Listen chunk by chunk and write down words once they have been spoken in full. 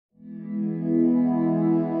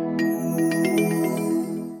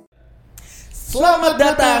Selamat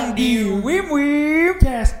datang di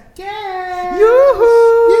WYM-ers. Yuhu.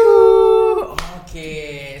 Oke,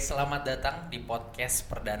 selamat datang di podcast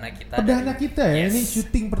perdana kita. Perdana kita ya, Yes. ini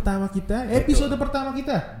syuting pertama kita, episode pertama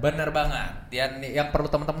kita. Bener banget. Dan yang perlu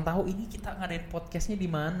teman-teman tahu, ini kita ngadain podcastnya di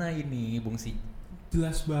mana ini, Bung Si?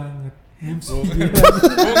 Jelas banget. Bung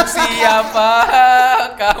siapa?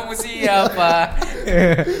 Kamu siapa?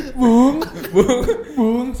 Bung,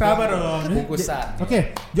 sabar dong. Bungkusan.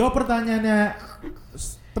 Oke, jawab pertanyaannya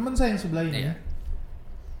teman saya yang sebelah ini. Iya.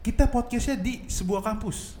 Kita podcastnya di sebuah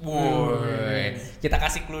kampus. Woi, kita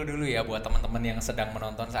kasih clue dulu ya buat teman-teman yang sedang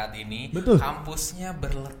menonton saat ini. Betul. Kampusnya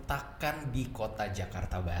berletakkan di kota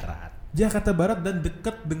Jakarta Barat. Jakarta Barat dan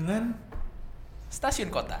dekat dengan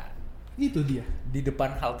Stasiun kota. itu dia. Di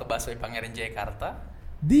depan halte busway Pangeran Jakarta.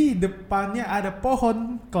 Di depannya ada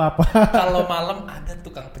pohon kelapa. Kalau malam ada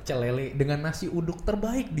tukang pecel lele dengan nasi uduk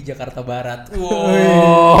terbaik di Jakarta Barat.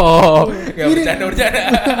 Wow. Gak bercanda.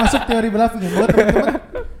 Masuk teori bluffing ya. Buat teman-teman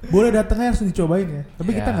boleh datangnya langsung dicobain ya. Tapi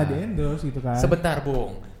Ya. kita nggak di-endorse gitu kan. Sebentar,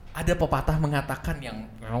 Bung. Ada pepatah mengatakan yang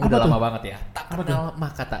memang Apa udah tuh? lama banget ya. Tak Apa kenal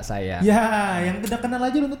maka tak sayang. Ya, yang udah kenal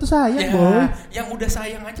aja belum tentu sayang, Ya, boy. yang udah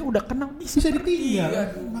sayang aja udah kenal Bisa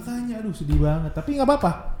ditinggal. Aduh. Makanya aduh sedih banget. Tapi nggak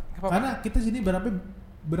apa-apa. apa-apa. Karena kita sini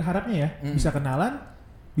berharapnya ya bisa kenalan,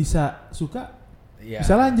 bisa suka, Iya.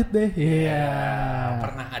 bisa lanjut deh. Iya. Ya,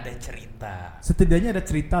 pernah ada cerita. Setidaknya ada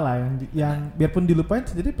cerita lah yang biarpun dilupain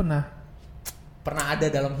setidaknya Pernah ada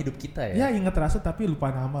dalam hidup kita ya. ya ingat rasa tapi lupa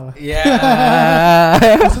nama lah. Iya.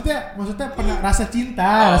 maksudnya pernah rasa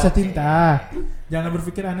cinta, rasa cinta. Jangan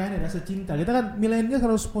berpikir aneh-aneh, rasa cinta. Kita kan milenial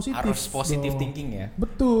harus positif. Harus positive dong. thinking ya.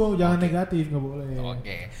 Betul, jangan negatif, nggak boleh.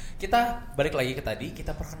 Oke, kita balik lagi ke tadi,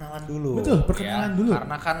 kita perkenalan dulu. Betul, perkenalan dulu.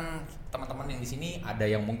 Karena kan teman-teman yang di sini ada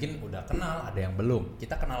yang mungkin udah kenal, ada yang belum.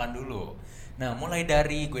 Kita kenalan dulu. Nah, mulai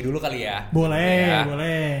dari gue dulu kali ya. Boleh, Ya.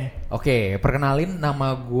 boleh. Oke, perkenalin,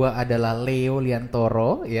 nama gue adalah Leo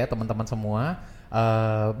Liantoro ya teman-teman semua.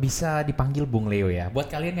 Bisa dipanggil Bung Leo ya.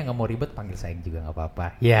 Buat kalian yang nggak mau ribet, panggil saya juga nggak apa-apa.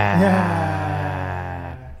 Ya.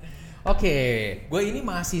 Oke, gue ini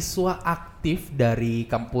mahasiswa aktif dari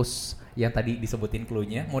kampus yang tadi disebutin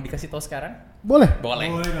clue-nya. Mau dikasih tahu sekarang? Boleh.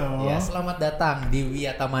 Boleh. Boleh dong. Ya, selamat datang di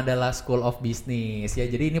Wiyatamandala School of Business. Ya,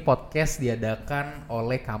 jadi ini podcast diadakan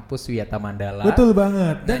oleh kampus Wiyatamandala. Betul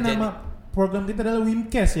banget. Dan Nah, nama program kita adalah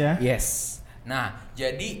WYM-ers ya. Yes. Nah,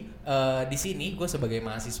 jadi di sini gue sebagai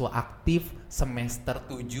mahasiswa aktif semester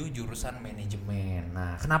 7 jurusan manajemen.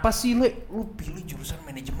 Nah, kenapa sih lu pilih jurusan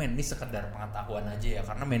manajemen? Ini sekedar pengetahuan aja ya,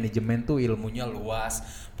 karena manajemen tuh ilmunya luas,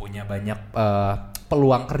 punya banyak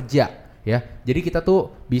peluang kerja ya. Jadi kita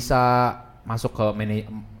tuh bisa masuk ke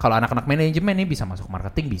kalau anak-anak manajemen nih bisa masuk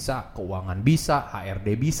marketing, bisa keuangan, bisa HRD,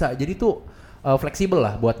 bisa. Jadi tuh fleksibel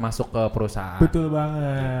lah buat masuk ke perusahaan. Betul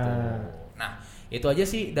banget. Gitu. Nah, itu aja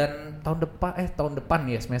sih. Dan tahun depan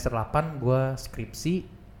ya semester 8 gue skripsi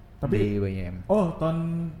di WYM. Oh,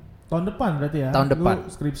 tahun depan berarti ya. Tahun depan. Lu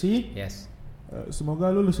skripsi. Yes. Semoga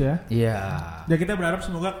lulus ya. Iya. Ya kita berharap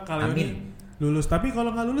semoga kali ini lulus. Tapi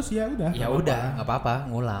kalau nggak lulus ya udah. Ya udah, nggak apa-apa,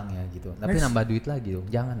 ngulang ya gitu. Tapi Next. nambah duit lagi dong.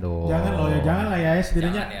 Jangan dong. Jangan loh ya, jangan lah ya.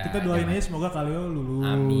 Setidaknya Jangan ya, kita doain jangan. aja semoga kalian lulus.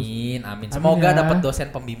 Amin. Amin Semoga ya. dapat dosen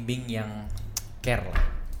pembimbing yang care lah.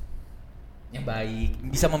 Yang baik,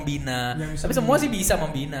 bisa membina. Yang bisa Tapi semua sih bisa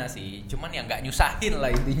membina sih. Cuman yang nggak nyusahin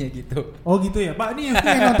lah intinya gitu. Oh gitu ya, Pak. Ini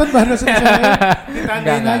yang nonton baru selesai.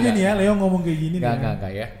 Ditandain Enggak, aja nih ya, Leo ngomong kayak gini.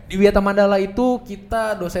 Enggak ya. Di Wiyatamandala itu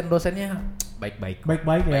kita dosen-dosennya baik-baik.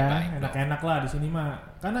 Baik-baik ya, Baik-baik, enak-enak lah di sini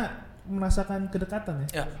mah. Karena merasakan kedekatan ya.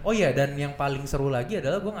 Ya, oh iya, dan yang paling seru lagi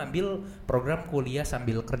adalah gue ngambil program kuliah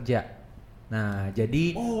sambil kerja. Nah,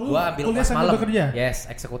 jadi gue ambil kuliah kelas sambil malam. bekerja? Yes,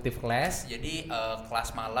 eksekutif kelas. Jadi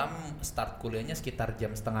kelas malam start kuliahnya sekitar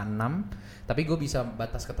jam 5:30. Tapi gue bisa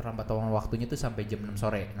batas keterlambatan waktunya tuh sampai jam 6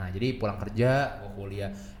 sore. Nah, jadi pulang kerja, gue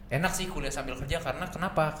kuliah. Enak sih kuliah sambil kerja karena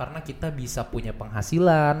kenapa? Karena kita bisa punya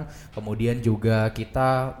penghasilan, kemudian juga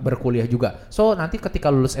kita berkuliah juga. So nanti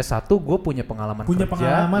ketika lulus S1 gue punya pengalaman kerja,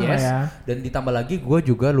 pengalaman lah ya. Dan ditambah lagi gue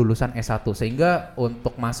juga lulusan S1 sehingga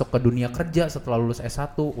untuk masuk ke dunia kerja setelah lulus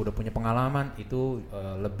S1 udah punya pengalaman itu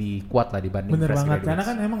lebih kuat lah dibanding Bener fresh banget, graduates. karena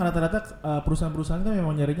kan emang rata-rata perusahaan-perusahaan kan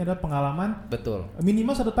memang nyarinya adalah pengalaman. Betul.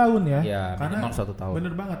 Minimal 1 tahun ya. Ya, karena minimal 1 tahun.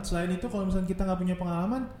 Bener banget. Selain itu kalau misalnya kita nggak punya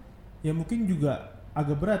pengalaman, ya mungkin juga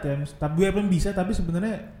agak berat ya. Tapi gue pun bisa, tapi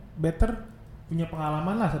sebenarnya better punya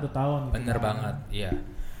pengalaman lah 1 tahun. Gitu. Bener banget, iya.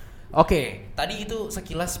 Oke, tadi itu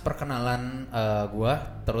sekilas perkenalan gue,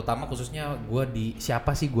 terutama khususnya gue di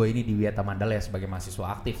siapa sih gue ini di Wiyatamandala ya sebagai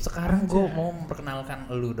mahasiswa aktif. Sekarang gue mau memperkenalkan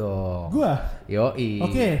lu dong. Gue? Yoi.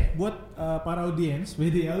 Oke, buat para audiens,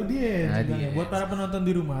 buat para penonton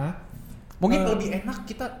di rumah. Mungkin lebih enak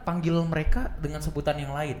kita panggil mereka dengan sebutan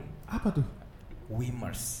yang lain. Apa tuh?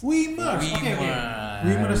 WYM-ers. WYM-ers. Oke.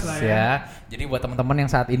 WYM-ers lah ya. Jadi buat teman-teman yang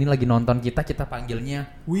saat ini lagi nonton kita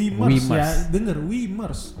panggilnya WYM-ers ya. Denger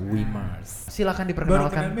WYM-ers. Silakan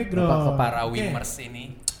diperkenalkan ke para WYM-ers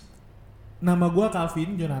ini. Nama gua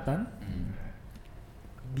Calvin Jonathan.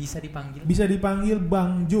 Bisa dipanggil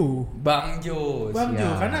Bang Jo. Bang Jo,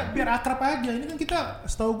 karena biar akrab aja. Ini kan kita,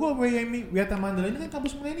 setahu gua Wiyatamandala ini kan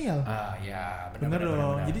kampus milenial. Ya, bener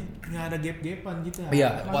dong. Jadi nggak ada gap-gapan kita.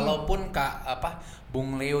 Iya, walaupun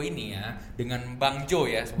Bung Leo ini ya dengan Bang Jo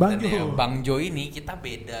ya sebenarnya. Bang Jo ini kita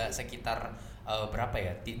beda sekitar berapa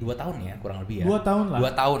ya? 2 tahun ya kurang lebih ya. 2 tahun lah. 2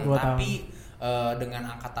 tahun. Tapi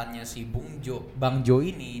dengan angkatannya si Bang Jo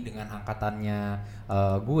ini dengan angkatannya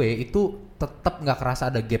gue itu tetap nggak kerasa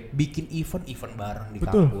ada gap, bikin event bareng di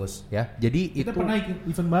kampus ya. Jadi kita itu pernah ikut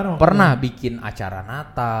event bareng. Pernah bikin acara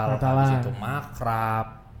Natalan. Habis itu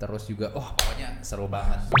makrab, terus juga pokoknya seru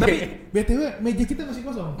banget. Tapi BTW meja kita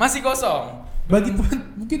masih kosong. Bagi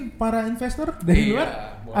mungkin para investor dari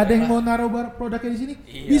luar ada yang mau naruh produknya di sini,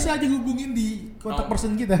 bisa aja hubungin di kontak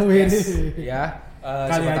person kita. Ya.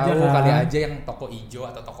 Kali aja yang toko hijau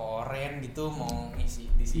atau toko oranye gitu mau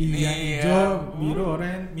ngisi di sini. Iya, hijau, biru,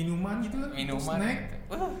 oranye, minuman gitu kan. Snack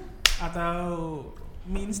gitu. Atau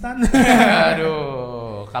mie instan.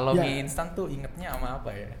 Aduh, kalau mie instan tuh ingetnya sama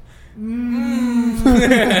apa ya?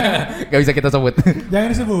 Gak bisa kita sebut. Jangan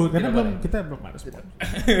disebut karena kita belum ada sponsor.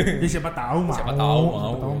 Ya siapa tahu mau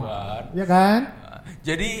kan. Ya kan?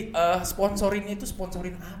 Jadi sponsorin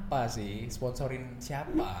apa sih? Sponsorin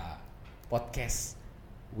siapa? Podcast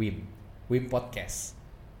WYM Podcast.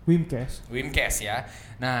 WYM-cast ya.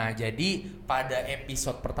 Nah, jadi pada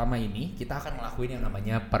episode pertama ini kita akan ngelakuin yang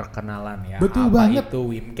namanya perkenalan ya. Betul apa banget. Itu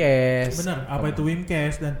WYM-cast? Benar, apa itu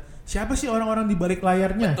WYM-cast dan siapa sih orang-orang di balik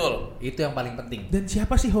layarnya? Betul, itu yang paling penting. Dan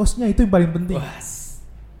siapa sih hostnya, itu yang paling penting.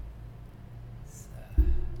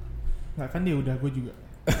 Nggak kan dia udah, gue juga.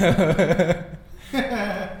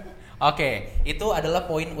 Oke, itu adalah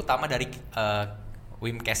poin utama dari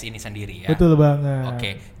WYM-cast ini sendiri ya. Betul banget.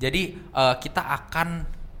 Oke, jadi kita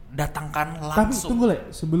akan datangkan langsung. Tapi tunggu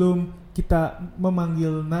sebelum kita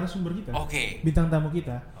memanggil narasumber kita, bintang tamu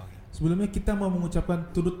kita, sebelumnya kita mau mengucapkan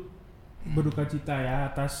turut berduka cita ya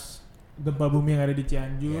atas gempa bumi yang ada di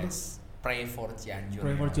Cianjur. Pray for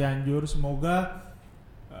Cianjur. Semoga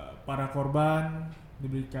para korban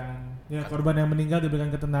diberikan korban yang meninggal diberikan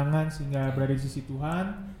ketenangan sehingga berada di sisi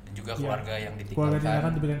Tuhan. Dan juga keluarga yang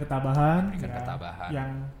ditinggalkan diberikan ketabahan.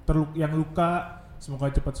 Yang luka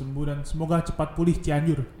semoga cepat sembuh dan semoga cepat pulih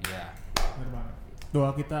Cianjur. Iya. Benar banget.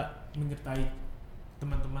 Doa kita menyertai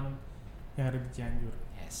teman-teman yang ada di Cianjur.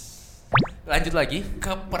 Lanjut lagi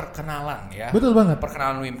ke perkenalan ya. Betul banget.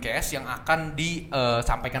 Perkenalan WYM-cast yang akan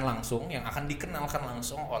disampaikan langsung, yang akan dikenalkan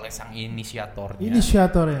langsung oleh sang inisiatornya.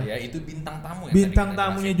 Ya, itu bintang tamu ya. Bintang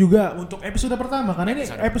tamunya juga untuk episode pertama karena ini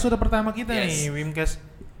episode pertama kita nih WYM-cast.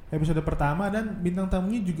 Episode pertama dan bintang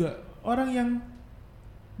tamunya juga orang yang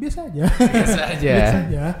biasa aja.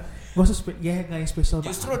 Gak usah gak yang spesial.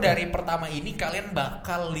 Justru dari pertama ini kalian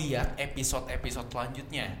bakal lihat episode-episode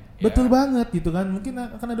selanjutnya. Betul banget gitu kan. Mungkin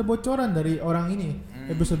akan ada bocoran dari orang ini.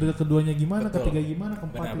 Episode keduanya gimana, ketiga gimana,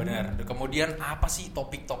 keempat benar. Kemudian apa sih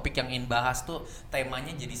topik-topik yang ingin bahas tuh,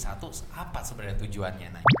 temanya jadi satu, apa sebenarnya tujuannya?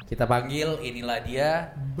 Nah, kita panggil, inilah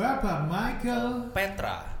dia Bapak Michael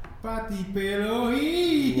Petra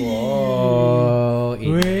Patipelohi. Wow,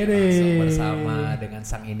 ini langsung bersama dengan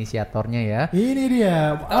sang inisiatornya ya. Ini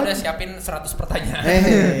dia. Kita udah siapin 100 pertanyaan.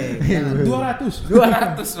 200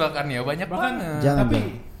 bahkan ya, banyak banget.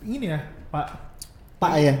 Tapi ini ya, Pak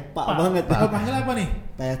banget. Panggil apa nih?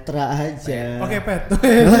 Petra aja. Oke, Pet.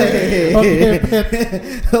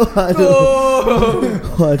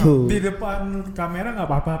 Waduh. Di depan kamera nggak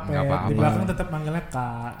apa-apa, Pet. Di belakang tetap manggilnya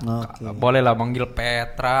Kak. Boleh lah manggil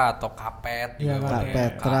Petra atau Kapet juga. Kak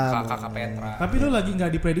Petra. Kakak Petra. Tapi lu lagi nggak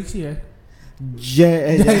diprediksi ya?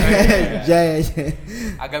 Jaya.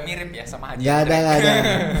 Agak mirip ya sama Haji. Gak ada.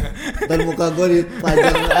 Dan muka gue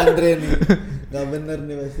dipajang Andre nih. Gak bener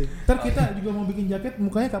nih pasti. Ntar kita juga mau bikin jaket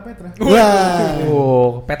mukanya Kak Petra.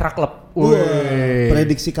 Wah. Petra Club.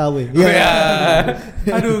 Prediksi KW.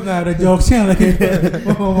 Aduh, gak ada jokesnya lagi.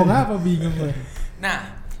 Mau ngomong apa bingung gue.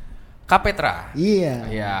 Nah, Kak Petra. Iya.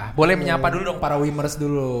 Ya, boleh menyapa dulu dong para WYM-ers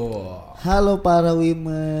dulu. Halo para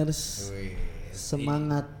WYM-ers.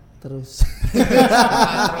 Semangat terus.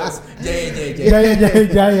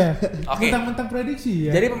 Jaya. Oke. Mentang-mentang prediksi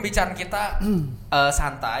ya. Jadi pembicaraan kita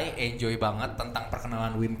santai, enjoy banget tentang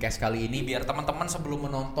perkenalan WYM-cast kali ini biar teman-teman sebelum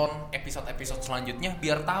menonton episode-episode selanjutnya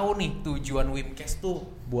biar tahu nih tujuan WYM-cast tuh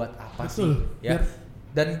buat apa sih ya.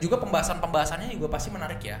 Dan juga pembahasannya juga pasti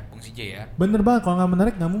menarik ya, Bung CJ ya. Bener banget, kalau nggak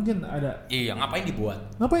menarik nggak mungkin ada. Iya, ngapain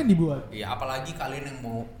dibuat? Iya, apalagi kalian yang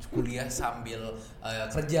mau kuliah sambil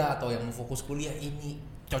kerja atau yang mau fokus kuliah, ini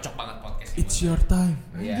cocok banget podcast. It's your time.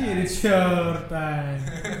 Yeah. It's your time.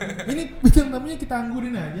 Ini bintang tamunya kita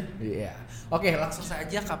anggurin aja. Iya. Oke, langsung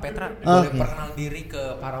saja Kak Petra boleh perkenalan diri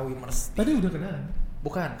ke para WYM-ers. Tadi udah kenalan.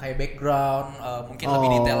 Bukan, kayak background, mungkin lebih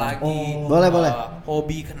detail lagi. Boleh.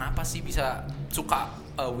 Hobi, kenapa sih bisa suka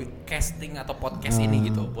casting atau podcast ini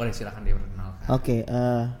gitu? Boleh, silakan diperkenalkan. Oke,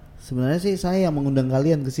 sebenarnya sih saya yang mengundang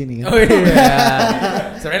kalian ke sini kan. Oh iya.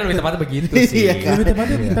 Sebenarnya lebih tepatnya begitu sih. Iya kan? Lebih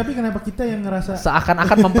tepatnya, tapi kenapa kita yang ngerasa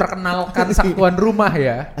Seakan-akan memperkenalkan sang tuan rumah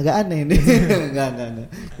ya. Agak aneh nih. Enggak.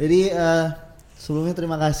 Jadi sebelumnya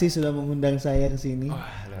terima kasih sudah mengundang saya ke sini.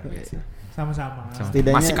 Wah, luar biasa. sama-sama.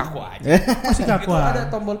 Setidaknya Masih kaku aja. Masih kaku. Itu ada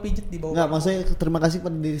tombol pijit di bawah. Enggak, maksudnya terima kasih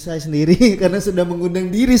pada diri saya sendiri karena sudah mengundang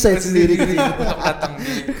diri saya sendiri ke sini. Untuk datang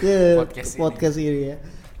di ke podcast ini ya.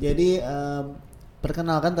 Jadi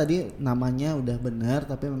perkenalkan tadi namanya udah benar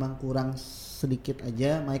tapi memang kurang sedikit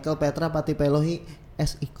aja. Michael Petra Patipelohi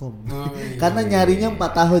SIKOM. Karena nyarinya 4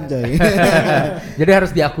 tahun coy. Jadi harus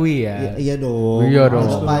diakui ya. Iya dong.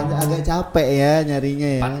 Agak capek ya nyarinya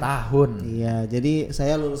ya. 4 tahun. Iya, jadi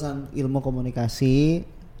saya lulusan ilmu komunikasi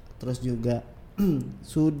terus juga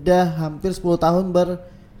sudah hampir 10 tahun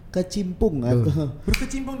berkecimpung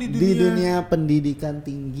berkecimpung di dunia pendidikan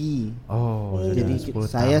tinggi. Jadi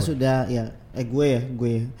saya tahun. Sudah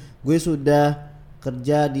gue sudah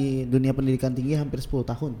kerja di dunia pendidikan tinggi hampir 10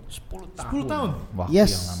 tahun. 10 tahun. Waktu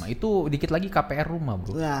yang lama. Itu dikit lagi KPR rumah,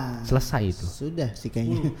 Bro. Nah, selesai itu. Sudah sih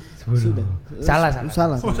kayaknya. 10. Sudah. Salah.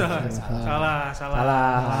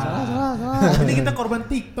 Ini kita korban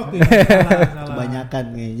TikTok ya. Salah. Kebanyakan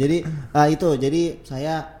nih. Jadi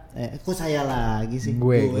saya kok saya lagi sih?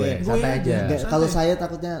 Gue santai aja. Kalau saya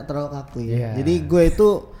takutnya terlalu kaku ya. Yeah. Jadi gue itu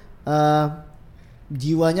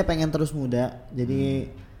jiwanya pengen terus muda.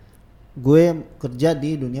 Jadi gue kerja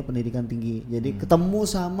di dunia pendidikan tinggi. Jadi ketemu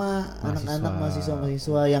sama anak-anak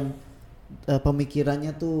mahasiswa yang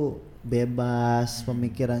pemikirannya tuh bebas,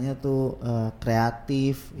 pemikirannya tuh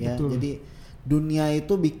kreatif ya. Betul. Jadi dunia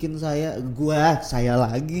itu bikin saya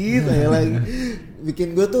lagi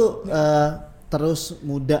bikin gue tuh terus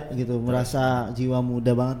muda gitu, merasa jiwa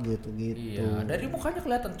muda banget gitu. Iya, dari mukanya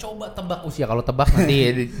kelihatan. Coba tebak usia. Kalau tebak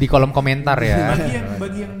nanti di kolom komentar ya.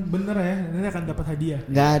 Bagi yang bener ya, nanti akan dapat hadiah.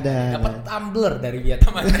 Nggak ada. Dapat tumbler dari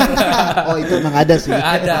Wiyatamandala. Oh, itu emang ada sih.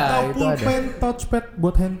 Ada. Atau pulpen touchpad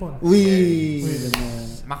buat handphone. Wih.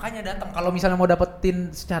 Makanya datang kalau misalnya mau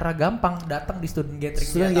dapetin secara gampang, datang di student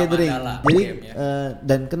gathering. Jadi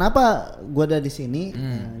dan kenapa gue ada di sini?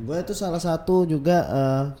 Gue itu salah satu juga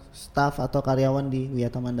staff atau karyawan di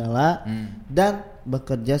Wiyatamandala dan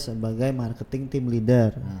bekerja sebagai marketing team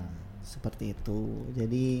leader. Seperti itu.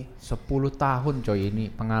 Jadi 10 tahun coy,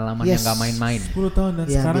 ini pengalaman yang gak main-main. 10 tahun dan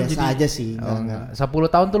ya, sekarang biasa jadi aja sih. 10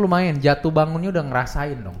 tahun tuh lumayan. Jatuh bangunnya udah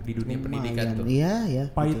ngerasain dong di dunia pendidikan tuh.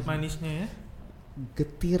 Iya. Pahit gitu. Manisnya ya.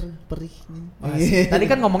 Getir perihnya. Tadi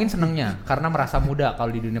kan ngomongin senengnya karena merasa muda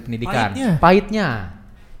kalau di dunia pendidikan. Pahitnya.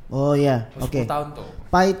 Oh ya, oke. 10 tahun tuh.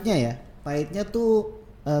 Pahitnya tuh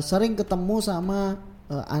sering ketemu sama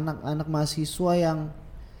anak-anak mahasiswa yang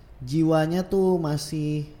jiwanya tuh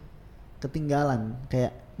masih ketinggalan,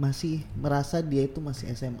 kayak masih merasa dia itu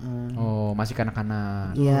masih SMA. Oh, masih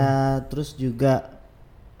kanak-kanak. Iya, terus juga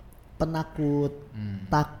penakut,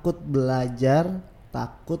 takut belajar,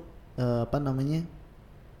 takut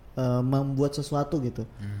membuat sesuatu gitu.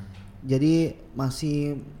 Jadi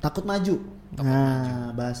masih takut maju.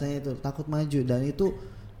 Bahasanya itu takut maju, dan itu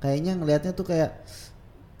kayaknya ngelihatnya tuh kayak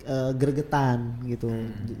gregetan gitu.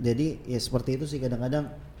 Jadi ya seperti itu sih kadang-kadang.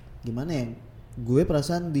 Gimana ya? Gue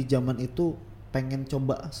perasaan di zaman itu pengen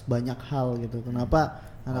coba banyak hal gitu. Kenapa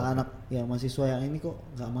anak-anak yang mahasiswa yang ini kok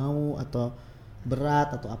nggak mau atau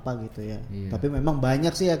berat atau apa gitu ya. Iya. Tapi memang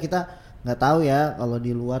banyak sih ya, kita nggak tahu ya kalau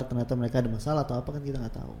di luar ternyata mereka ada masalah atau apa, kan kita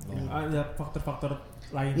nggak tahu. Ada faktor-faktor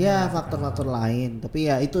lain. Iya, faktor-faktor lain. Tapi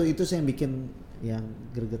ya itu sih yang bikin yang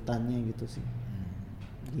gregetannya gitu sih.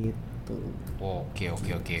 Gitu. Oke.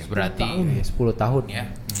 Berarti 10 tahun ya.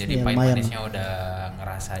 Jadi ya, pahit-manisnya udah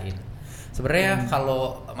ngerasain. Sebenarnya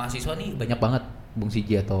kalau mahasiswa nih banyak banget, Bung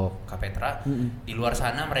Siji atau Kak Petra. Di luar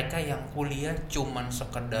sana mereka yang kuliah cuman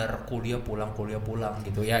sekedar kuliah pulang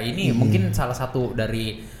gitu. Ya ini mungkin salah satu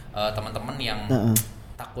dari teman-teman yang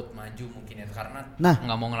takut maju mungkin ya, karena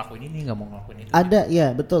nggak mau ngelakuin ini, nggak mau ngelakuin itu. Ada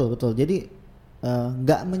ya, betul. Jadi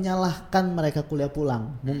nggak menyalahkan mereka kuliah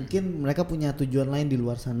pulang. Mungkin mereka punya tujuan lain di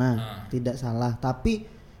luar sana, tidak salah. Tapi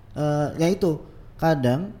ya itu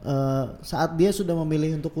kadang saat dia sudah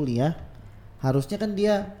memilih untuk kuliah, harusnya kan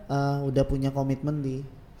dia udah punya komitmen di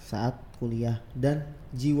saat kuliah dan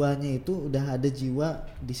jiwanya itu udah ada jiwa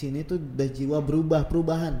di sini tuh udah jiwa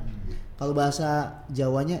perubahan. Kalau bahasa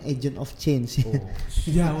Jawanya agent of change.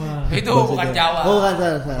 Jawa. Itu bukan Jawa. Oh, bukan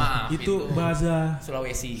salah. Maaf, Itu bahasa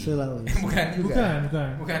Sulawesi. bukan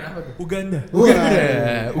Bukan apa tuh? Uganda.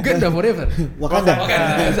 Uganda forever. Wakanda.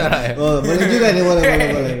 Salah ya. Oh, boleh juga nih, boleh.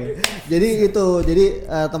 Jadi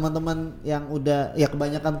teman-teman yang udah ya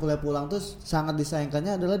kebanyakan kuliah pulang tuh sangat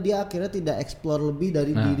disayangkannya adalah dia akhirnya tidak explore lebih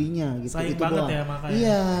dari dirinya gitu. Sayang itu banget doang. ya makanya.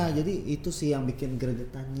 Iya, jadi itu sih yang bikin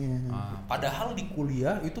gregetannya. Padahal di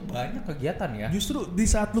kuliah itu banyak kegiatan ya. Justru di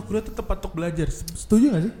saat lu kuliah tuh tepat untuk belajar.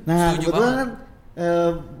 Setuju gak sih? Nah, Setuju kebetulan banget. kan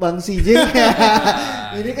Bang CJ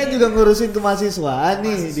ini kan juga ngurusin kemahasiswaan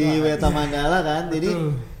nih di Wiyatamandala kan. Jadi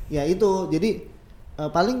ya itu. Jadi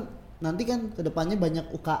paling nanti kan kedepannya banyak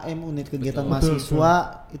UKM, unit kegiatan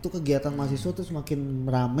mahasiswa. Itu kegiatan mahasiswa tuh semakin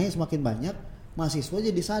ramai, semakin banyak, mahasiswa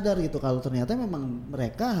jadi sadar gitu kalau ternyata memang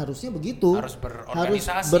mereka harusnya begitu, Harus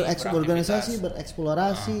berorganisasi,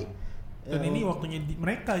 bereksplorasi. Dan ini waktunya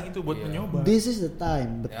mereka gitu buat mencoba. This is the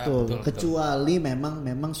time, betul. Ya, betul. Kecuali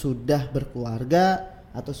memang sudah berkeluarga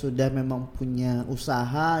atau sudah memang punya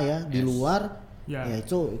usaha ya di luar, ya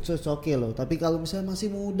itu oke loh. Tapi kalau misalnya masih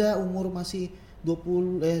muda, umur masih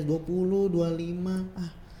 20,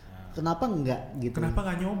 25, kenapa enggak gitu? Kenapa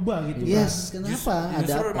nggak nyoba gitu? Yes, kan? kenapa? Ada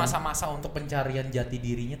Justru apa? masa-masa untuk pencarian jati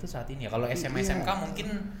dirinya tuh saat ini ya. Kalau SMA SMK mungkin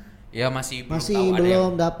ya masih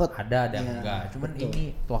belum dapat. Ada Ya, enggak. Cuman betul.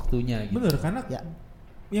 ini waktunya gitu. Bener, karena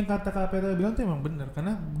yang kata Kak Petra bilang tuh emang bener.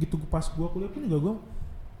 Karena begitu pas gua kuliah pun juga gua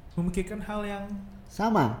memikirkan hal yang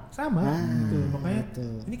sama. gitu. Makanya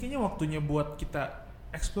betul. ini kayaknya waktunya buat kita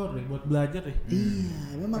explore deh, buat belajar deh.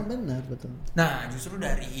 Iya, memang benar, betul. Nah, justru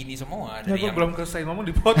dari ini semua dari Aku yang belum selesai ngomong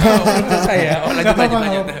di podcast. lanjut. Nggak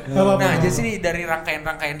Nah, apa-apa. jadi dari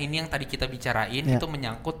rangkaian-rangkaian ini yang tadi kita bicarain Ya. itu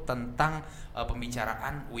menyangkut tentang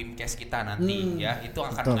pembicaraan WYM-kes kita nanti ya. Itu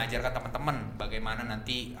akan betul. mengajarkan teman-teman bagaimana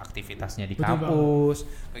nanti aktivitasnya di Betul kampus,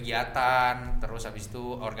 kegiatan, terus habis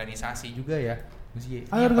itu organisasi juga ya.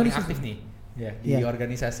 Mesti Ada yang paling organisasi. aktif nih. Ya, di Ya.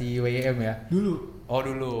 organisasi WYM ya. Dulu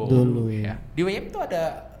Dulu ya. Di WYM tuh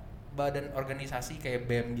ada badan organisasi kayak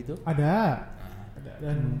BEM gitu. ada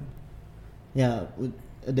dan Ya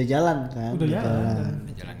udah jalan kan? Udah jalan.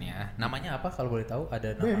 Ada jalannya. Namanya apa kalau boleh tahu?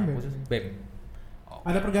 Ada nama BEM. khusus? BEM. Oh.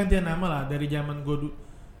 ada pergantian nama lah dari zaman gue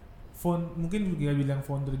mungkin juga bilang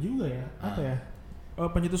founder juga ya. Apa ya?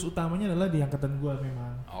 Pencetus utamanya adalah di angkatan gue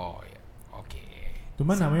memang. Oh ya. Oke.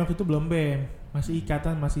 Cuman namanya waktu itu belum BEM, masih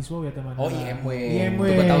Ikatan Mahasiswa Wiyatamandala. Oh, IMW. IMW.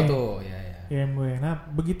 Itu gue tahu tuh. Ya. IMW. Nah,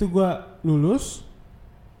 begitu gue lulus,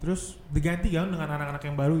 terus diganti kan dengan anak-anak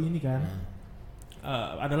yang baru ini kan.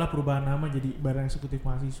 Adalah perubahan nama jadi Badan Eksekutif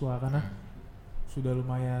Mahasiswa karena sudah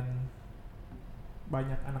lumayan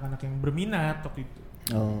banyak anak-anak yang berminat waktu itu.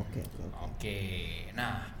 Oh, oke. Oke.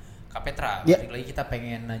 Nah, Kak Petra, Ya. balik lagi kita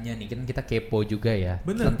pengen nanya nih, kan kita kepo juga ya.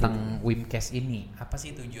 Bener, tentang WYM-kes ini. Apa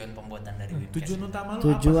sih tujuan pembuatan dari WYM-kes? Tujuan utama lu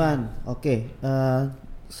Tujuan, oke.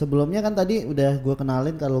 Sebelumnya kan tadi udah gue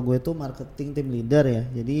kenalin kalau gue tuh marketing team leader ya.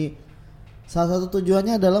 Jadi salah satu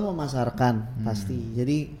tujuannya adalah memasarkan pasti.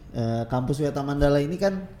 Jadi kampus Wiyatamandala ini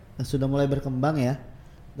kan sudah mulai berkembang ya.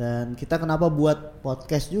 Dan kita kenapa buat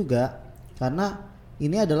podcast juga? Karena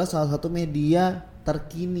ini adalah salah satu media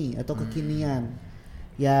terkini atau kekinian.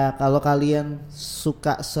 Ya kalau kalian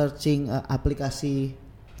suka searching aplikasi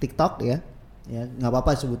TikTok ya nggak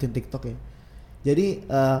apa-apa sebutin TikTok ya. Jadi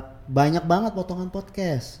banyak banget potongan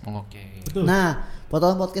podcast. Oke. Betul. Nah,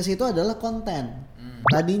 potongan podcast itu adalah konten.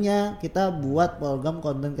 Tadinya kita buat program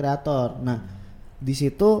konten kreator. Nah, di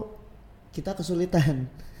situ kita kesulitan.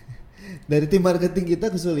 Dari tim marketing kita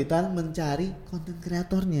kesulitan mencari konten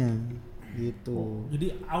kreatornya. Gitu. Jadi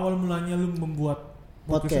awal mulanya lu membuat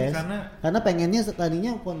Podcast. Karena pengennya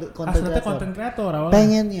tadinya konten hasratnya kreator. konten kreator awalnya.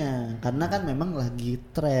 Pengennya, karena kan memang lagi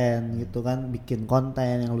tren gitu kan, bikin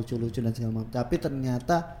konten yang lucu-lucu dan segala macam. Tapi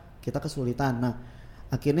ternyata kita kesulitan. Nah,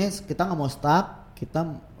 akhirnya kita nggak mau stuck,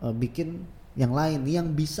 kita bikin yang lain yang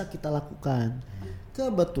bisa kita lakukan.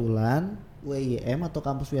 Kebetulan WYM atau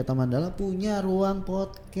kampus Wiyatamandala punya ruang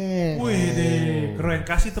podcast. Wih deh, keren.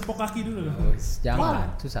 Kasih tepuk kaki dulu.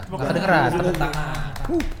 Jangan, susah. Tepuk Nggak tangan. kedengeran. Tepuk Tepuk tangan.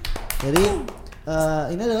 Jadi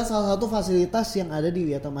ini adalah salah satu fasilitas yang ada di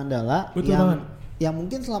Wiyatamandala Betul yang banget. yang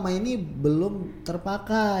mungkin selama ini belum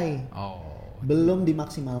terpakai. Oh. Belum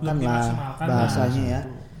dimaksimalkan Belum lah dimaksimalkan bahasanya lah. ya.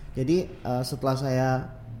 Jadi setelah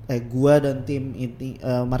gua dan tim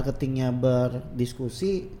marketingnya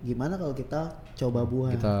berdiskusi, gimana kalau kita coba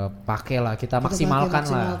buat? Kita pakai lah, kita Kita maksimalkan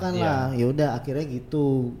maksimalkan lah. lah. Ya udah akhirnya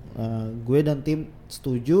gitu. Gue dan tim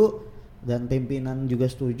setuju dan pimpinan juga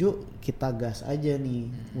setuju, kita gas aja nih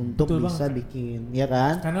untuk Betul bisa banget. bikin, ya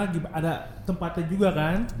kan? Karena lagi ada tempatnya juga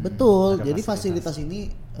kan. Betul. Ada Jadi fasilitas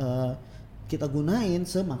ini kita gunain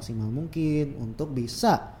semaksimal mungkin untuk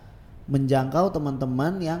bisa menjangkau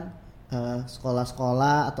teman-teman yang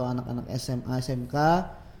sekolah-sekolah atau anak-anak SMA, SMK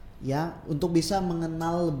yang untuk bisa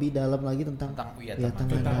mengenal lebih dalam lagi tentang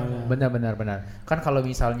Wiyatamandala. Benar. Kan kalau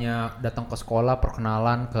misalnya datang ke sekolah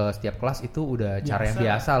perkenalan ke setiap kelas itu udah cara yang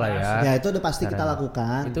biasa lah ya. Ya itu udah pasti kita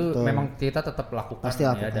lakukan. Itu betul. memang kita tetap lakukan Pasti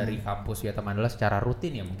ya lakukan. dari kampus Wiyatamandala secara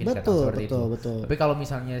rutin ya mungkin Betul, seperti betul, itu. betul. Tapi kalau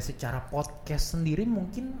misalnya secara podcast sendiri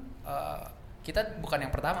mungkin kita bukan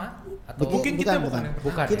yang pertama atau Mungkin kita bukan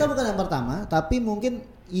Kita bukan yang pertama, tapi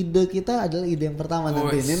mungkin ide kita adalah ide yang pertama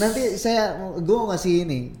nanti. Ini nanti gue mau kasih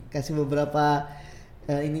beberapa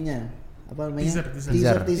ininya apa namanya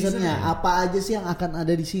teasernya apa aja sih yang akan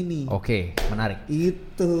ada di sini. Oke, menarik.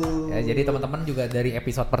 Itu. Ya, jadi teman-teman juga dari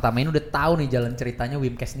episode pertama ini udah tahu nih jalan ceritanya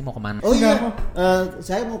WYM-cast ini mau kemana. Oh iya,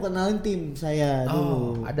 saya mau kenalin tim saya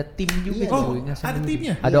dulu. Ada tim juga. Iya, tuh, oh, ada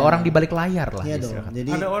timnya. Ada orang di balik layar lah. Iya dong. istilahkan. Jadi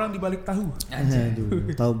Ada orang di balik tahu. aduh,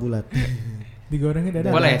 tahu bulat. Digorengnya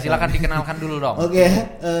dada. Boleh, silakan dikenalkan dulu dong. Oke,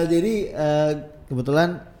 jadi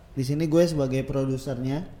kebetulan di sini gue sebagai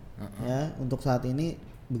produsernya, ya untuk saat ini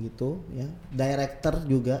begitu, ya, director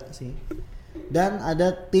juga sih. Dan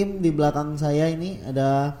ada tim di belakang saya ini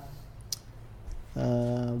ada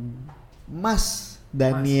Mas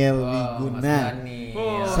Daniel Wiguna,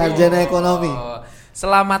 sarjana ekonomi.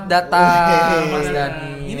 Selamat datang, Mas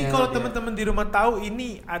Dani. Ini kalau teman-teman di rumah tahu,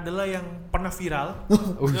 ini adalah yang pernah viral.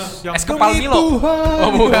 Yang Es kepal Milo. Tuhan.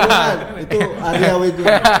 Oh bukan. Itu Arya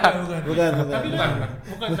Wiguna. Bukan.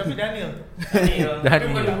 Tapi Daniel.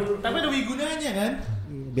 Tapi ada wigunanya kan?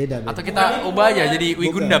 Beda. Atau kita ubah aja jadi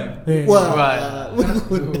Wigundam. Wah,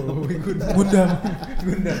 Gundam.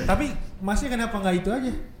 Tapi masnya kenapa nggak itu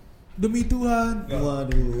aja? Demi Tuhan.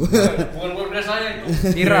 waduh. Bukan biasanya itu.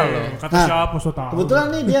 Viral loh. Kata Nah, siapa so tahu. Kebetulan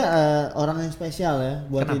nih dia orang yang spesial ya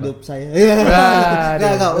buat Kenapa? hidup saya. Waduh,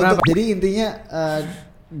 Nggak, kenapa? jadi intinya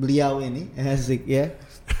beliau ini asik ya.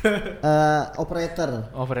 Operator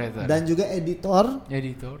dan juga editor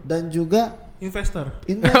dan juga Investor.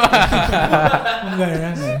 Enggak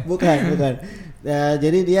ya. bukan.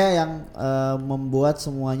 Jadi dia yang membuat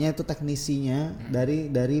semuanya itu teknisinya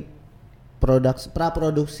dari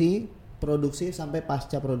produksi sampai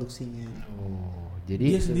pasca produksinya. Oh,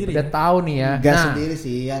 jadi Dia sendiri udah ya? tahu nih ya. Enggak sendiri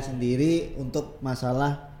sih, ya sendiri untuk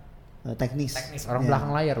masalah teknis. Orang Ya.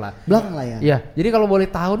 belakang layar lah. Belakang layar. Iya, jadi kalau boleh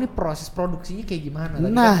tahu nih proses produksinya kayak gimana? Tadi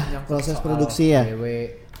Nah, kan yang proses soal produksi ya. DW.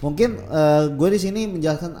 Mungkin gue di sini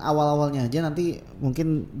menjelaskan awal-awalnya aja, nanti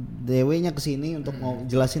mungkin DW-nya kesini untuk mau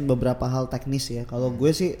jelasin beberapa hal teknis ya. Kalau gue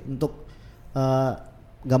sih untuk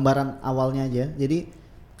gambaran awalnya aja. Jadi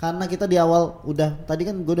karena kita di awal tadi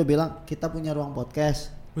kan gue udah bilang kita punya ruang podcast.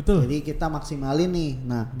 Betul. Jadi kita maksimalin nih.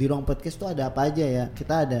 Nah di ruang podcast tuh ada apa aja ya?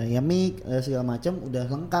 Kita ada ya mic segala macam udah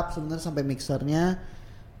lengkap sebenarnya, sampai mixernya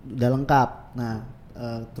udah lengkap. Nah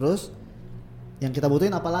terus yang kita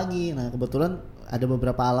butuhin apa lagi? Nah kebetulan ada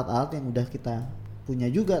beberapa alat-alat yang udah kita punya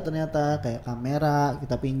juga ternyata, kayak kamera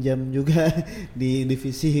kita pinjam juga di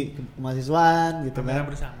divisi kemahasiswaan gitu. Kamera kan.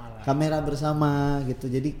 bersama lah. Kamera bersama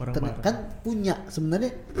gitu. Jadi Bareng-bareng. kan punya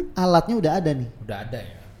sebenarnya alatnya udah ada nih. Udah ada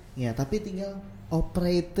ya. Ya, tapi tinggal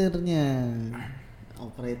operatornya.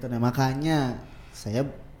 Makanya saya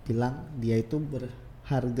bilang dia itu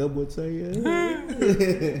berharga buat saya.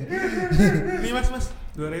 Ini mas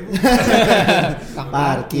 2.000.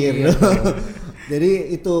 Parkir.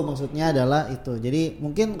 Jadi itu maksudnya adalah itu. Jadi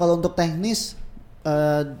mungkin kalau untuk teknis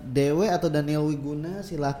Dewe atau Daniel Wiguna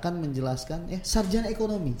silakan menjelaskan sarjana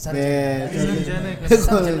ekonomi. Sarjana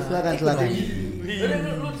Silakan.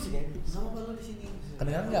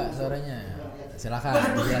 Kedengaran nggak suaranya? Silakan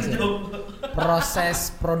dijelasin.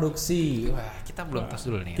 Proses produksi. Wah, kita belum tos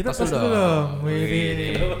dulu nih. Kita tos dulu dong.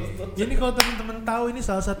 Ini kalau teman-teman tahu, ini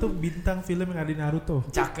salah satu bintang film yang ada di Naruto.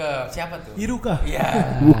 Cakep. Siapa tuh? Hiruka.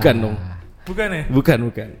 Iya. Bukan dong. Bukan ya?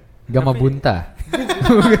 Bukan. Gama Bunta.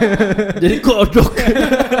 Jadi kodok.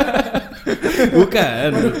 Bukan.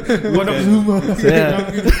 Kodok Zuma. Saya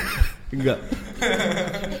enggak.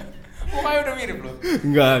 Mukanya udah mirip loh.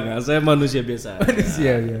 Enggak. Saya manusia biasa.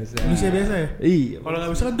 Manusia biasa. Manusia biasa ya? Iya. Kalau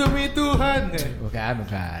nggak bisa kan demi Tuhan.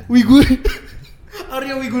 Bukan. Wiguna.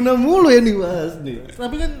 Arya Wiguna mulu ya nih Mas nih.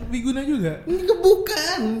 Tapi kan Wiguna juga. Enggak,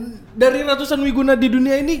 bukan. Dari ratusan Wiguna di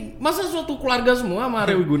dunia ini, masa suatu keluarga semua sama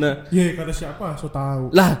Arya Wiguna? Iya, kata siapa? So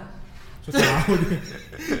tahu. Lah, So tahu dia.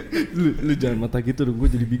 lu jangan mata gitu dong, gue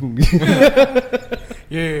jadi bingung gitu.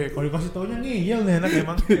 Kalau dikasih taunya ngiyel nih enak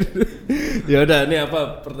emang. Ya udah, ini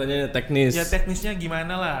apa pertanyaannya teknis? Ya teknisnya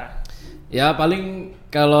gimana lah? Ya paling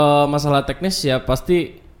kalau masalah teknis ya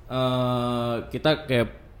pasti kita kayak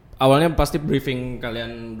awalnya pasti briefing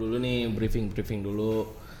kalian dulu nih, briefing dulu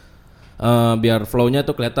biar flow-nya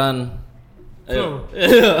tuh kelihatan. Ayo.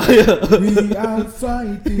 We are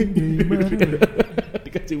fighting gamer.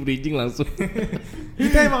 Dikasih bridging langsung.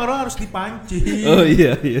 Kita emang orang harus dipancing. Oh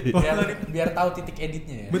iya. Biar tahu titik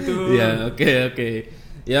editnya ya. Betul. Ya oke.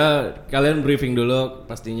 Ya kalian briefing dulu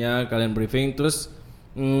pastinya, kalian briefing terus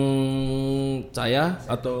saya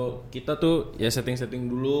atau kita tuh ya setting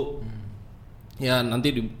dulu. Ya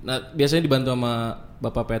nanti biasanya dibantu sama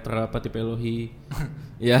Bapak Petra Patipelohi.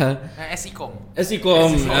 Ya. SIKOM.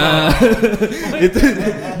 Nah, itu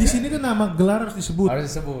Di sini tuh nama gelar harus disebut.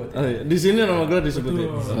 oh, iya. Di sini nama gelar disebut. Ya?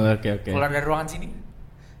 Oke. Keluar dari ruangan sini.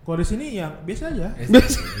 Kalau di sini ya biasa aja.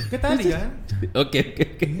 Kayak tadi kan. Oke.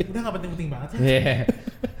 Udah enggak penting-penting banget ya. Yeah.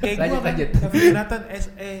 Kayak gue kan Nathan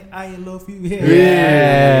I love you.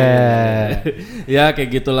 Ya kayak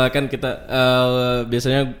gitulah kan kita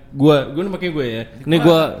biasanya gua pakai gue ya. Ini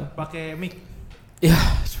gua pakai mic. Ya.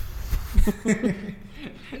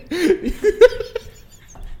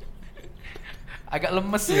 Agak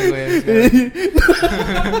lemes ya gue.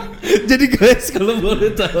 Jadi guys kalau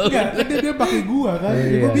boleh tahu. Enggak, kan dia pakai gua kan.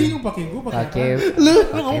 Gue bingung pakai gua pakai apa. Lu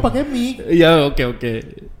ngomong pakai mic. Ya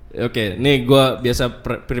oke. Nih gua biasa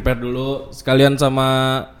prepare dulu sekalian sama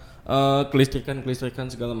kelistrikan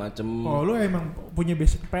segala macem. Oh lu emang punya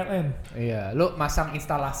basic PLN? Iya, lu masang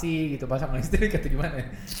instalasi gitu, pasang listrik atau gimana?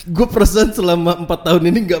 Gue perasaan selama 4 tahun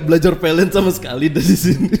ini nggak belajar PLN sama sekali dari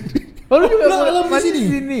sini. Oh lu juga alumni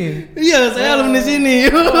sini? Iya, saya alumni sini.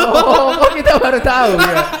 Oh, kita baru tahu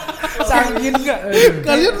ya. Sangin enggak?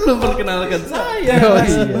 Kalian belum perkenalkan saya. Oh,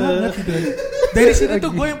 iya. Banget gitu. Dari sini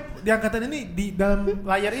tuh gue yang di angkatan ini di dalam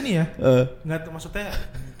layar ini ya. Nggak maksudnya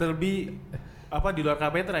terlebih apa di luar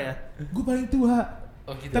Kapetra ya. Gue paling tua.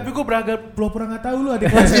 Oh, gitu. Tapi gue pura-pura nggak tahu lu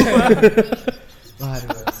adik kelas gue.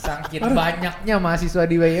 Waduh, saking banyaknya mahasiswa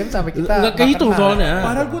di WYM sampai kita nggak kehitung soalnya.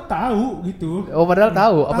 Padahal gue tahu gitu. Oh, padahal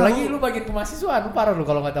tahu. Apalagi lu bagian kemahasiswaan, lu parah lu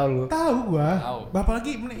kalau nggak tahu lu. Tahu gue. Tahu.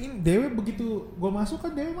 Apalagi ini Dewe begitu gue masuk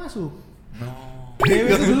kan Dewe masuk.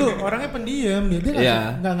 Dewe itu dulu orangnya pendiam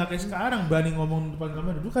dia nggak kayak sekarang berani ngomong depan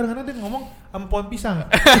kamera. Dulu kadang-kadang dia ngomong sama pohon pisang.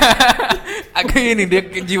 Agak ini dia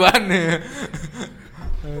kejiwaannya.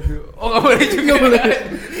 Aduh. Oh nggak boleh juga.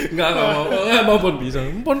 Nggak mau pun bisa.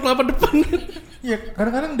 Pon kelapa depan. Iya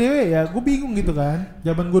kadang-kadang Dewe ya gue bingung gitu kan.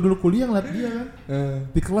 Zaman gue dulu kuliah ngeliat dia kan.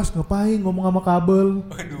 Di kelas ngapain ngomong sama kabel.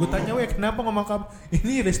 Gue tanya kenapa ngomong kabel.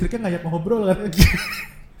 Ini listriknya ngajak ngobrol kan.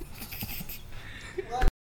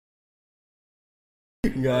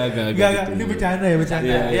 Enggak, ini bercanda ya.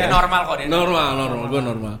 Ya, normal kok dia. Normal, gue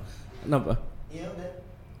normal. Kenapa? Iya udah.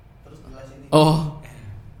 Terus jelasin ini.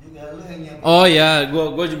 Juga lu yang nyiapin. Oh ya,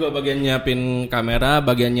 gue juga bagian nyiapin kamera,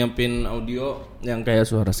 bagian nyiapin audio yang kayak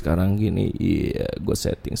suara sekarang gini. Iya, gue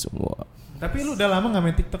setting semua. Tapi lu udah lama nggak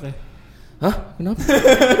main TikTok ya? Hah? Kenapa?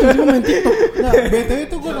 Itu main TikTok. Nah, BTW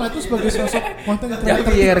itu gue ngeliat tuh sebagai sosok konten kreator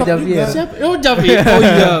Javier. juga. Siapa? Oh Javier. Oh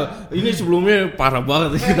iya. Ini sebelumnya parah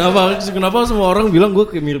banget. Kenapa semua orang bilang gue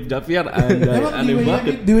kayak mirip Javier? Emang Aneh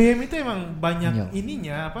banget. di WYM itu emang banyak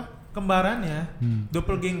ininya apa? Kembarannya,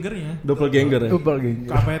 doppelgangernya. Doppelganger ya?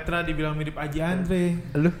 Kapetra dibilang mirip Aji Andre.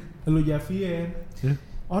 Lu Javier.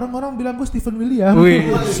 Orang-orang bilang gue Stephen William. Wih.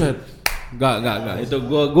 Buset. Enggak.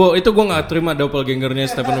 Itu gue enggak terima doppelgangernya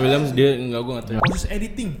Stephen Williams, gue enggak terima.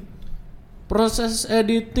 Proses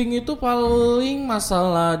editing itu paling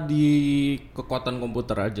masalah di kekuatan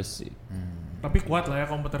komputer aja sih. tapi kuat lah ya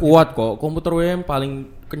komputer. Kuat kok, komputer WM paling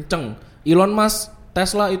kenceng. Elon Musk,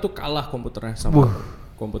 Tesla itu kalah komputernya sama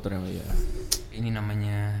komputernya ya. Ini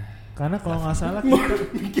namanya karena kalau nggak salah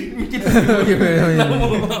mikir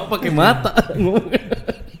pakai mata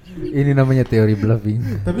ini namanya teori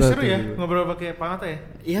bluffing. Tapi seru ya ngobrol pakai mata ya?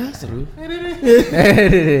 Iya seru.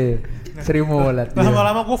 Seru mulat.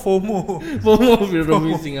 Lama-lama gue FOMO. Fear of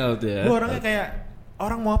missing out ya. Gue orangnya kayak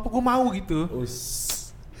orang mau apa gue mau gitu.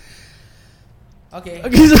 Oke.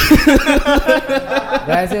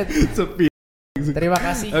 Guys, terima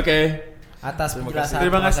kasih. Oke. Atas penjelasan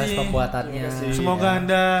Terima proses kasih. pembuatannya. Semoga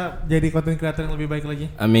Anda jadi konten kreator yang lebih baik lagi.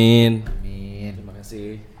 Amin. Amin. Terima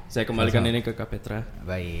kasih. Saya kembalikan ini ke Kapetra.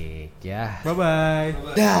 Baik ya. Bye bye.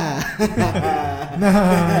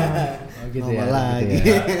 Oh, gitu ya. Lagi. Gitu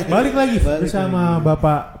ya. Balik lagi bersama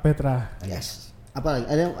Bapak Petra. Yes. Apa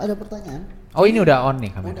lagi? Ada pertanyaan? Oh ini udah on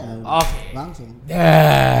nih kamera. Udah. Oke. Langsung.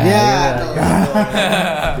 Ya.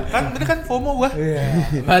 Kan tadi kan FOMO gua.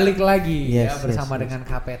 Balik lagi Yes, ya bersama yes. dengan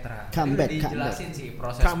Kapetra. Comeback, Dijelasin sih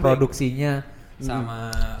proses Comeback. produksinya sama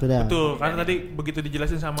Sudah. Betul, karena tadi begitu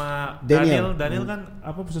dijelasin sama Daniel. Daniel kan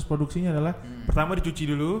apa proses produksinya adalah pertama dicuci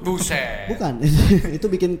dulu. buset. Bukan, itu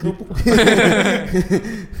bikin kerupuk.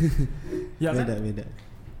 Ya kan? Beda.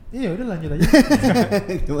 Iya, udah lanjut aja.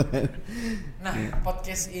 Nah,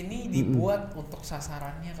 podcast ini dibuat untuk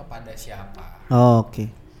sasarannya kepada siapa?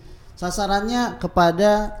 Oke. Sasarannya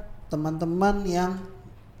kepada teman-teman yang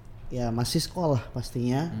ya masih sekolah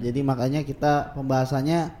pastinya. Jadi makanya kita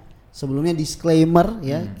pembahasannya sebelumnya disclaimer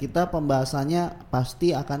ya, kita pembahasannya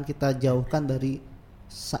pasti akan kita jauhkan dari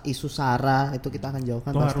isu sara, itu kita akan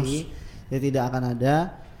jauhkan Itu pasti. Ya tidak akan ada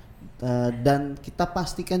dan kita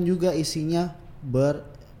pastikan juga isinya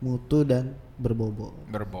bermutu dan berbobot.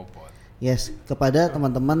 Yes, kepada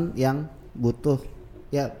teman-teman yang butuh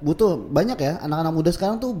banyak ya, anak-anak muda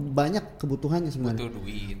sekarang tuh banyak kebutuhannya sebenarnya. Butuh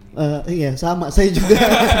duit. Iya sama, saya juga.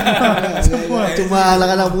 Cuma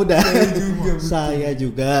anak-anak muda. Saya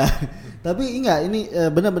juga. Tapi enggak, ini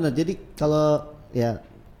benar-benar. Jadi kalau ya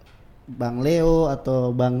Bang Leo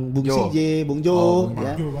atau Bung CJ, Bung Jo,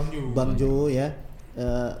 ya, Bang Jo ya,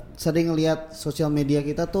 sering lihat sosial media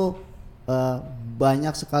kita tuh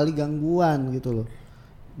banyak sekali gangguan gitu loh.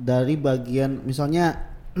 Dari bagian misalnya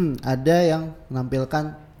ada yang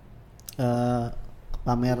menampilkan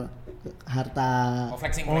pamer harta,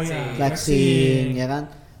 flexing ya kan.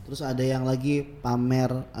 Terus ada yang lagi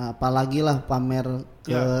pamer apalagi lah pamer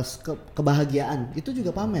kebahagiaan. Itu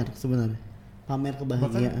juga pamer sebenarnya. Pamer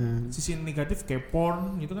kebahagiaan. Bahkan sisi negatif kayak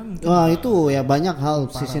porn gitu kan. Wah, itu ya banyak hal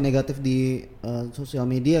sisi negatif di sosial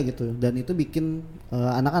media gitu, dan itu bikin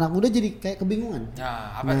anak-anak muda jadi kayak kebingungan.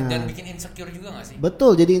 Dan bikin insecure juga nggak sih?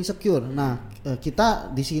 Betul, jadi insecure. Nah,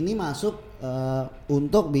 kita di sini masuk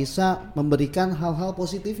untuk bisa memberikan hal-hal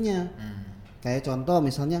positifnya. Kayak contoh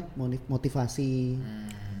misalnya motivasi.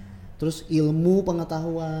 Terus ilmu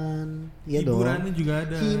pengetahuan, ya dong. Hiburannya juga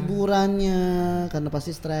ada. Hiburannya, karena pasti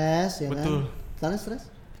stres, ya Betul. kan? Karena stres?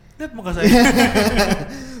 Lihat muka saya.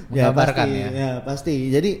 Menggambarkan pasti, ya pasti.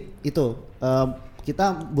 Jadi itu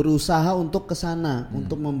kita berusaha untuk kesana,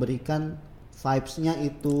 untuk memberikan vibes-nya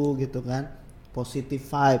itu gitu kan, positive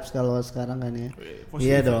vibes kalau sekarang kan ya.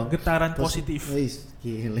 Iya dong. Getaran positif. Wis,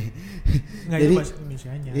 gile. Nggak Jadi bahasa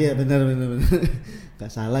Indonesianya. iya benar. Gak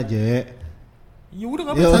salah Je. Ya udah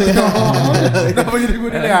nggak apa-apa. Kenapa jadi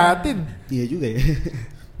gue diliatin? Iya juga ya.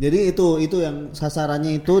 Jadi itu yang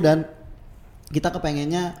sasarannya itu, dan kita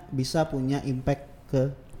kepengennya bisa punya impact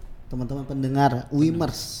ke teman-teman pendengar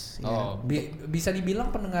WYM-ers. Bisa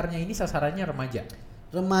dibilang pendengarnya ini sasarannya remaja.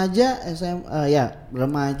 Remaja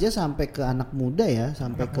remaja sampai ke anak muda ya,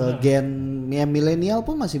 sampai ke gen ya, milenial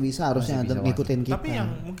pun masih bisa harusnya ngikutin kita. Tapi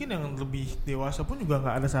yang mungkin yang lebih dewasa pun juga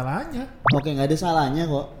nggak ada salahnya. Oke, nggak ada salahnya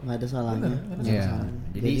kok, nggak ada salahnya.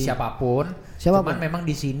 Jadi siapapun, cuman memang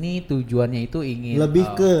di sini tujuannya itu ingin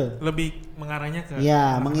lebih mengarahnya ke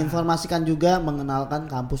menginformasikan juga,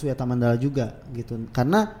 mengenalkan kampus Wiyatamandala juga gitu.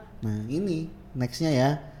 Karena ini nextnya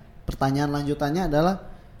ya, pertanyaan lanjutannya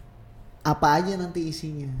adalah apa aja nanti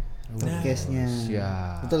isinya podcastnya.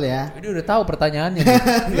 Betul ya? Ini udah tahu pertanyaannya.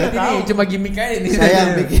 Berarti ini cuma gimmick aja nih. Saya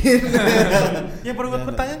yang bikin. Yang perlu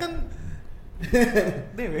bertanya kan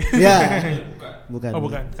Dewe. Ya. Bukan. Oh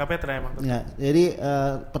bukan, Kapetra emang. Ya, jadi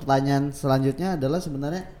pertanyaan selanjutnya adalah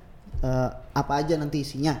sebenarnya apa aja nanti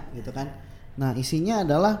isinya gitu kan. Nah, isinya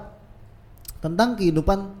adalah tentang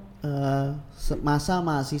kehidupan masa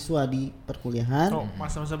mahasiswa di perkuliahan.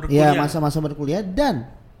 Masa-masa berkuliah. Ya, masa-masa berkuliah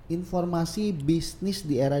dan informasi bisnis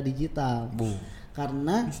di era digital.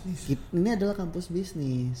 Karena ini adalah kampus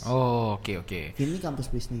bisnis. Oke. Ini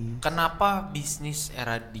kampus bisnis. Kenapa bisnis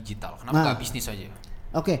era digital? Kenapa nggak bisnis aja?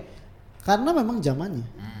 Oke. Karena memang zamannya.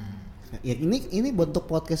 Ya ini bentuk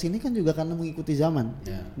podcast ini kan juga karena mengikuti zaman.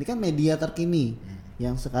 Ini kan media terkini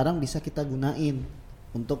yang sekarang bisa kita gunain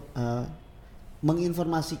untuk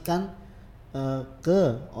menginformasikan ke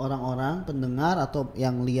orang-orang pendengar atau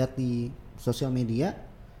yang lihat di sosial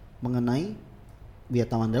media mengenai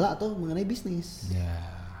Wiyatamandala atau mengenai bisnis.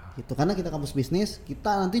 Gitu. Karena kita kampus bisnis,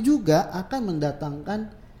 kita nanti juga akan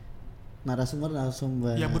mendatangkan narasumber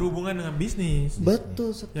yang berhubungan dengan bisnis.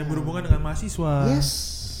 Betul sekali. Yang berhubungan dengan mahasiswa. Yes.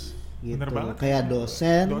 Gitu. Kayak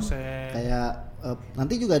dosen. Kayak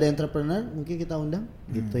nanti juga ada entrepreneur mungkin kita undang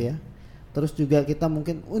gitu ya. Terus juga kita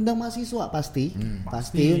mungkin undang mahasiswa pasti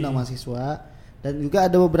undang mahasiswa. Dan juga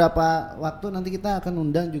ada beberapa waktu nanti kita akan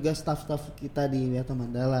undang juga staff-staff kita di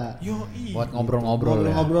Wiyatamandala. Buat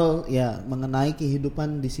ngobrol-ngobrol ya mengenai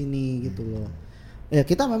kehidupan di sini gitu loh. Ya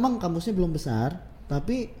kita memang kampusnya belum besar,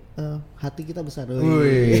 tapi hati kita besar.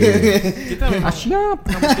 Kita siap.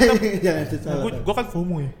 Gue kan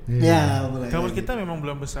FOMO ya. Ya, kampus kita memang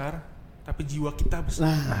belum besar, tapi jiwa kita besar.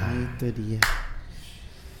 Nah, itu dia.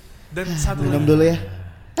 Dan satu Minum lagi. dulu ya.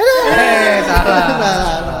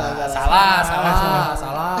 Salah.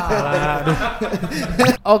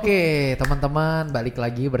 Oke, teman-teman, balik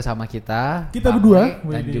lagi bersama kita. Kita Bang berdua.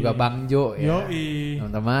 Wei dan juga Bang Jo ya. Yoi.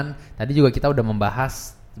 Teman-teman, tadi juga kita udah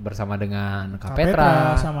membahas bersama dengan Kak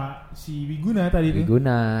Petra Petra sama si Wiguna tadi itu.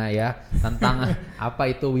 Wiguna ya tentang apa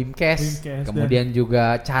itu WYM-kes, WYM-kes, kemudian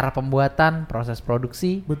juga cara pembuatan, proses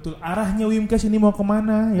produksi, Betul, arahnya WYM-kes ini mau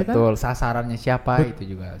kemana ya kan? betul sasarannya siapa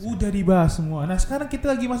itu juga Udah dibahas semua. Nah sekarang kita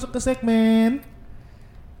lagi masuk ke segmen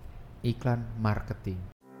iklan marketing.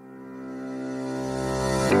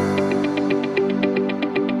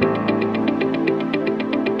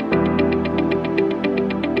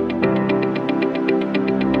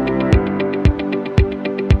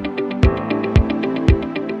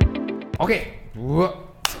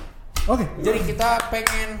 Oke. Jadi kita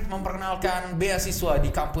pengen memperkenalkan beasiswa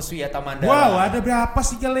di kampus Wiyatamandala. Wow, ada berapa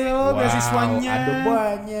sih Leo beasiswanya? Ada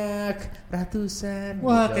banyak, ratusan.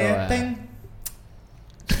 Wah, gitu. kayak tank.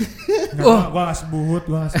 Gua gak sebut.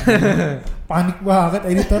 Panik banget,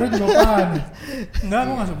 editornya juga panik. Enggak,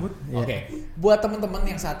 gua gak sebut. Oke, buat teman-teman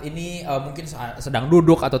yang saat ini mungkin sedang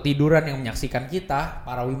duduk atau tiduran yang menyaksikan kita,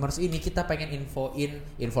 para WYM-ers ini kita pengen infoin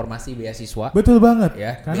informasi beasiswa. Betul banget.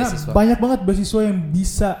 Ya, Karena beasiswa. banyak banget beasiswa yang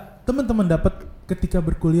bisa teman-teman dapat ketika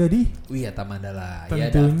berkuliah di Wiyatamandala.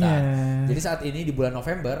 Tentunya. Ya, daftar. Jadi saat ini di bulan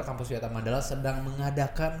November kampus Wiyatamandala sedang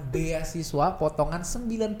mengadakan beasiswa potongan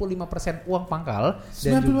 95% uang pangkal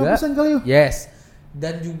dan juga 95% kali yuk. yes.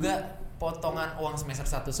 Dan juga potongan uang semester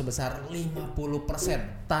 1 sebesar 50%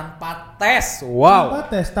 tanpa tes. Wow.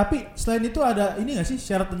 Tanpa tes, tapi selain itu ada ini nggak sih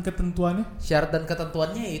syarat dan ketentuannya Syarat dan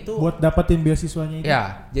ketentuannya itu buat dapetin beasiswanya itu?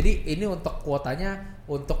 ya. Jadi ini untuk kuotanya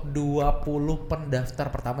untuk 20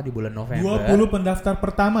 pendaftar pertama di bulan November. 20 pendaftar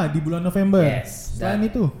pertama di bulan November. Yes.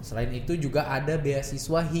 Selain itu juga ada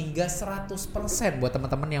beasiswa hingga 100% buat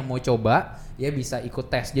teman-teman yang mau coba ya bisa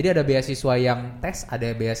ikut tes. Jadi ada beasiswa yang tes, ada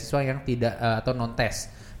beasiswa yang tidak atau non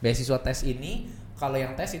tes. Beasiswa tes ini kalau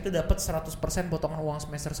yang tes itu dapat 100% potongan uang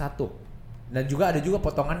semester 1. Dan juga ada juga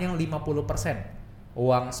potongan yang 50%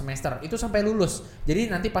 uang semester itu sampai lulus. Jadi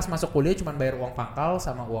nanti pas masuk kuliah cuma bayar uang pangkal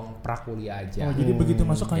sama uang prakuliah aja. Oh, jadi begitu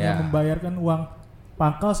masuk hanya membayarkan uang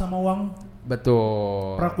pangkal sama uang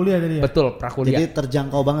betul. prakuliah tadi ya? Betul, prakuliah. Iya. Jadi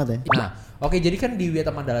terjangkau banget ya. Nah, oke, jadi kan di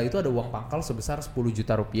Wiyatamandala itu ada uang pangkal sebesar 10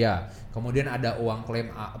 juta rupiah. Kemudian ada uang klaim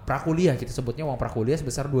prakuliah, kita sebutnya uang prakuliah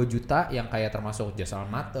sebesar 2 juta yang kayak termasuk jasa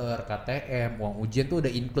almater, KTM, uang ujian tuh udah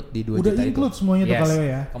include di 2 Udah juta itu. Udah include semuanya tuh kalau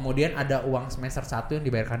ya. Kemudian ada uang semester 1 yang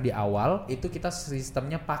dibayarkan di awal, itu kita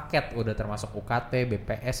sistemnya paket, udah termasuk UKT,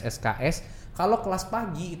 BPS, SKS. Kalau kelas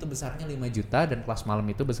pagi itu besarnya 5 juta dan kelas malam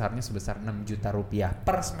itu besarnya sebesar 6 juta rupiah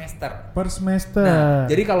per semester. Per semester. Nah,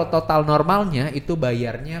 jadi kalau total normalnya itu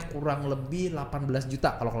bayarnya kurang lebih 18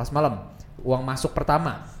 juta kalau kelas malam. Uang masuk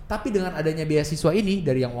pertama. Tapi dengan adanya beasiswa ini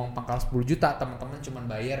dari yang uang pangkal 10 juta, teman-teman cuma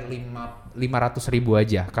bayar 500 ribu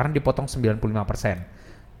aja karena dipotong 95%.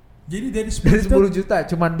 Jadi dari 10 juta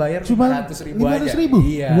cuman bayar 500 ribu aja.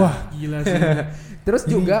 Iya. Wah, gila sih. Terus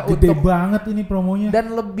ini juga gede untuk banget ini promonya.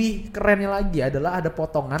 dan lebih kerennya lagi adalah ada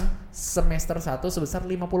potongan semester 1 sebesar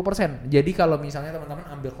 50%. Jadi kalau misalnya teman-teman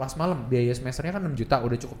ambil kelas malam, biaya semesternya kan 6 juta,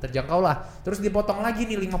 udah cukup terjangkau lah. Terus dipotong lagi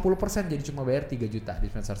nih 50%, jadi cuma bayar 3 juta di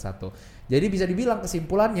semester 1. Jadi bisa dibilang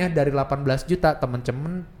kesimpulannya dari 18 juta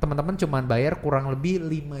teman-teman cuma bayar kurang lebih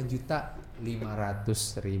 5 juta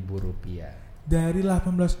 500 ribu rupiah. Dari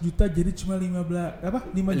 18 juta jadi cuma 5 juta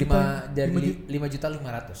 5 juta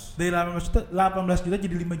 500. Dari 18 juta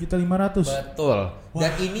jadi 5 juta 500. Betul. Wah.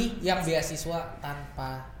 Dan ini yang beasiswa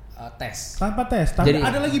tanpa tes. Tanpa tes. Tapi Jadi,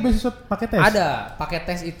 ada lagi beasiswa pakai tes. Ada. Pakai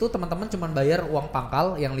tes itu teman-teman cuma bayar uang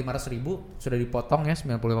pangkal yang 500 ribu sudah dipotong ya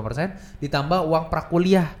 95%, ditambah uang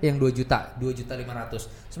prakuliah yang 2 juta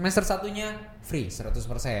 500. Semester satunya free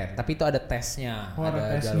 100%. Tapi itu ada tesnya, Oh,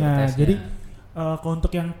 ada tesnya. jalur tesnya. Jadi kalau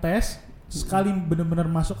untuk yang tes sekali benar-benar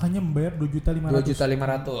masuk hanya membayar 2 juta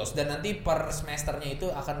 2.500.000 dan nanti per semesternya itu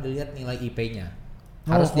akan dilihat nilai IP-nya.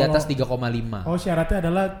 Harus di atas 3,5. Oh, syaratnya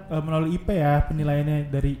adalah melalui IP ya penilaiannya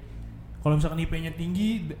dari kalau misalkan IP-nya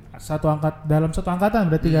tinggi dalam satu angkatan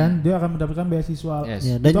berarti kan dia akan mendapatkan beasiswa. Yes.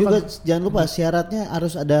 Ya, dan juga jangan lupa syaratnya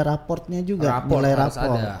harus ada raportnya juga, nilai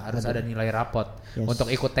raport. Harus ada nilai raport Yes.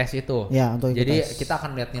 untuk ikut tes itu. Ya, untuk ikut Jadi tes. kita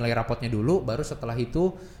akan lihat nilai rapotnya dulu, baru setelah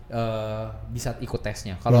itu bisa ikut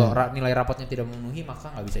tesnya. Kalau nilai rapotnya tidak memenuhi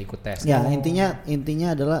maka nggak bisa ikut tes. Ya,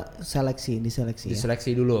 intinya adalah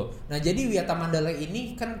diseleksi dulu. Nah, jadi Wiyatamandala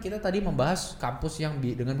ini kan kita tadi membahas kampus yang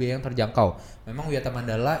dengan biaya yang terjangkau. Memang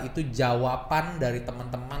Wiyatamandala itu jawaban dari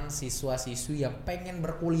teman-teman siswa-siswi yang pengen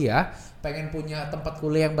berkuliah, pengen punya tempat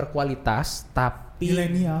kuliah yang berkualitas, tapi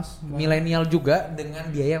Millennial juga dengan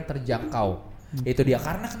biaya yang terjangkau. Itu dia.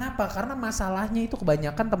 Karena kenapa? Karena masalahnya itu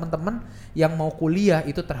kebanyakan teman-teman yang mau kuliah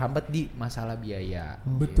itu terhambat di masalah biaya.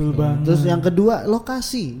 Betul banget. Terus yang kedua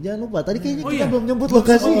lokasi, jangan lupa. Tadi kayaknya kita belum nyebut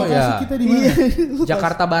lokasi. Lokasi kita di mana?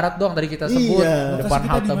 Jakarta Barat doang tadi kita sebut. Depan Lokasi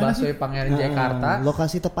kita halte di mana busway Pangeran Jakarta.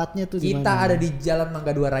 Lokasi tepatnya tuh di Kita mana? ada di Jalan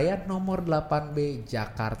Mangga 2 Raya nomor 8B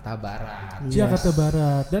Jakarta Barat. Jakarta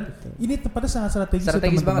Barat. Dan ini tempatnya sangat strategis,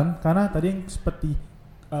 Strategis teman-teman. Karena tadi yang seperti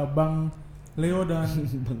Bang Leo dan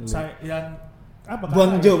saya yang apa?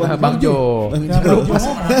 Bang Jo. Bang Jo. Lupa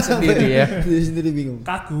sendiri ya. Sendiri bingung.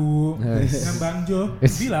 Kaku. Yang Bang Jo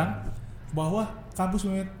bilang bahwa kampus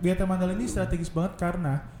Wiyatamandala ini strategis banget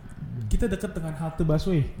karena kita dekat dengan halte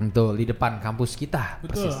busway. Betul, di depan kampus kita.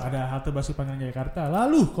 Betul, persis. ada halte busway Pangeran Jakarta.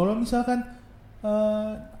 Lalu kalau misalkan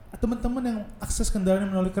teman-teman yang akses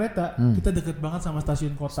kendaraan melalui kereta, kita dekat banget sama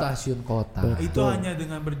stasiun kota. Stasiun kota. Itu hanya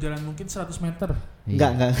dengan berjalan mungkin 100 meter.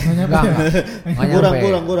 Enggak.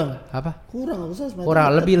 Kurang. Apa? Kurang 100 meter. Kurang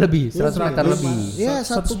lebih 100 meter lebih. Ya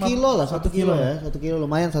 1 kilo lah, 1 kilo kilo. ya. 1 kilo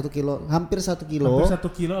lumayan 1 kilo, hampir 1 kilo. Hampir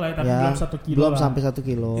 1 kilo lah ya, tapi Ya, belum 1 kilo. belum lah. sampai 1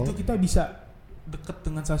 kilo. Itu kita bisa deket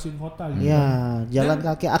dengan stasiun kota gitu. Ya, jalan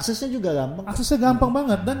kaki aksesnya juga gampang. Aksesnya gampang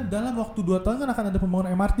banget dan dalam waktu 2 tahun kan akan ada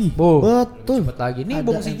pembangunan MRT. Betul. Cepet lagi. Nih Ada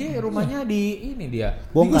Bung CJ rumahnya di ini dia.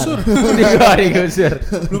 Bongkar. Digusur.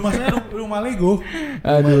 Rumah Lego.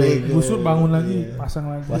 Aduh. Gusur bangun lagi,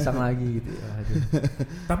 pasang lagi gitu.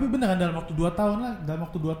 Tapi benar kan dalam waktu 2 tahun lah, dalam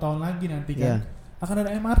waktu 2 tahun lagi nanti kan akan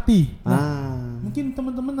ada MRT. Mungkin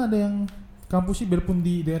teman-teman ada yang kampusnya biarpun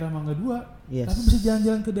di daerah Mangga 2, tapi bisa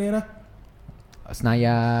jalan-jalan ke daerah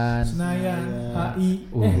Senayan,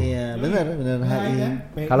 HI. Iya, benar HI. Kan?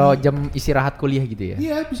 Kalau jam istirahat kuliah gitu ya.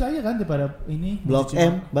 Iya, bisa aja kan daripada ini Blok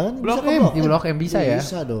M, bahkan Blok bisa M. ke Di Blok M bisa ya.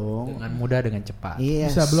 Bisa dong. Dengan mudah, dengan cepat.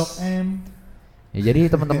 Yes. Bisa Blok M. Ya,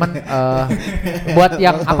 jadi teman-teman buat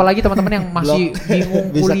yang apalagi teman-teman yang masih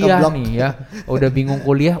bingung Bisa kuliah keblok. nih ya, udah bingung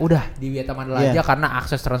kuliah, udah di Wiyatamandala aja karena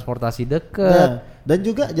akses transportasi deket. Dan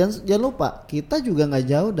juga jangan lupa kita juga nggak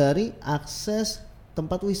jauh dari akses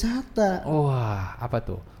tempat wisata. Wah, apa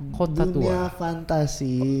tuh? Kota Dunia Tua.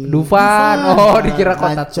 fantasi. Dufan. Oh, dikira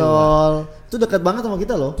Kota Tua. Ancol. Itu dekat banget sama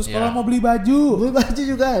kita loh. Terus kalau mau beli baju, Beli baju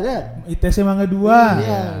juga ada. ITC Mangga 2.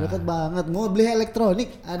 Iya, dekat banget. Mau beli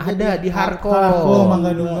elektronik Ada di Harko. Harko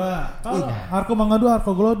Mangga 2. Kalau Harko Mangga 2,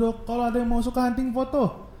 Harko Glodok. Kalau ada yang mau suka hunting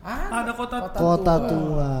foto, ada Kota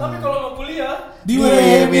Tua. Tapi kalau mau kuliah, di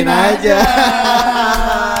WYM-in aja.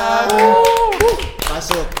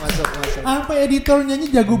 Masuk. Apa editor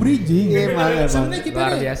nyanyi jago bridging. Emang. Sebenarnya kita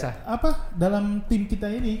Luar nih, biasa. apa dalam tim kita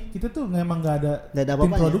ini, kita tuh memang nggak ada Nggak ada tim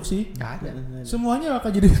apa-apanya. produksi. Nggak ada. Semuanya akan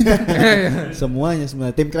jadi bintang. Semuanya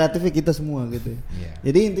sebenarnya tim kreatifnya kita semua gitu. Iya.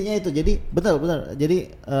 Jadi intinya itu. Jadi betul. Jadi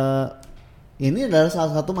ini adalah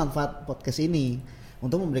salah satu manfaat podcast ini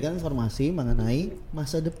untuk memberikan informasi mengenai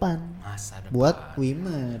masa depan buat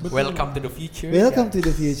WYM-ers. Welcome to the future. Welcome to the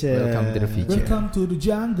future. Welcome to the future. Welcome to the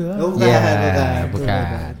jungle. Oh, Iya,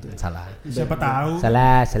 bukan. Salah. Siapa tahu.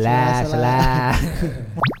 Salah. Salah.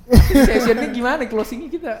 Sessionnya gimana closingnya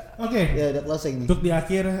kita? Oke. Ya udah closing nih. Untuk di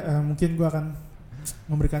akhir mungkin gua akan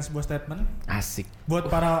memberikan sebuah statement Asik. buat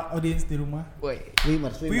para audiens di rumah. Woi.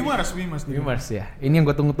 WYM-ers. WYM-ers di rumah. Wimmers ya. Ini yang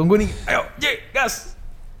gue tunggu-tunggu nih. Ayo, J, gas.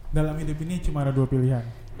 Dalam hidup ini cuma ada 2 pilihan.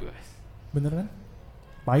 Bener kan?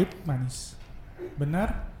 Pahit, manis.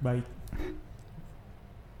 Benar, baik.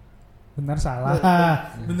 Benar, salah.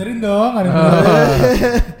 Benerin dong, ada yang bener.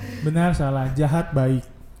 Benar, salah. Jahat, baik.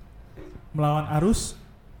 Melawan arus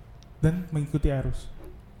dan mengikuti arus.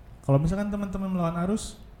 Kalau misalkan teman-teman melawan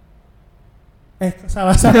arus,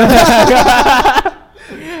 salah.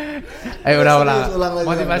 Ayo ulang Ulang lagi.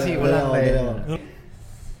 Motivasi ulang.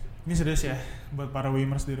 Ini serius ya, buat para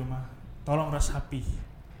WYM-ers di rumah. Tolong resapi.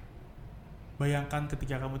 Bayangkan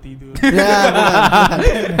ketika kamu tidur. Ya,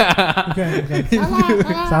 Bukan.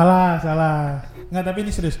 Salah. Nggak, tapi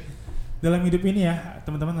ini serius. Dalam hidup ini ya,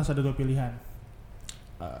 teman-teman harus ada 2 pilihan.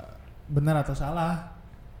 Benar atau salah.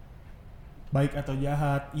 Baik atau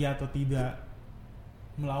jahat, iya atau tidak.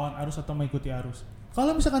 Melawan arus atau mengikuti arus.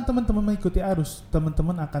 Kalau misalkan teman-teman mengikuti arus,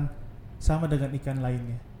 teman-teman akan sama dengan ikan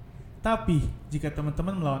lainnya. Tapi jika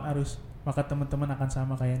teman-teman melawan arus, maka teman-teman akan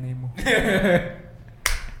sama kayak Nemo.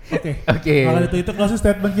 Oke. Kalau itu closing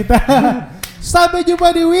statement kita. Sampai jumpa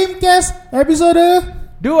di WYM-cast episode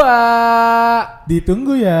 2.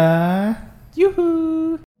 Ditunggu ya.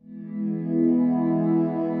 Yuhu.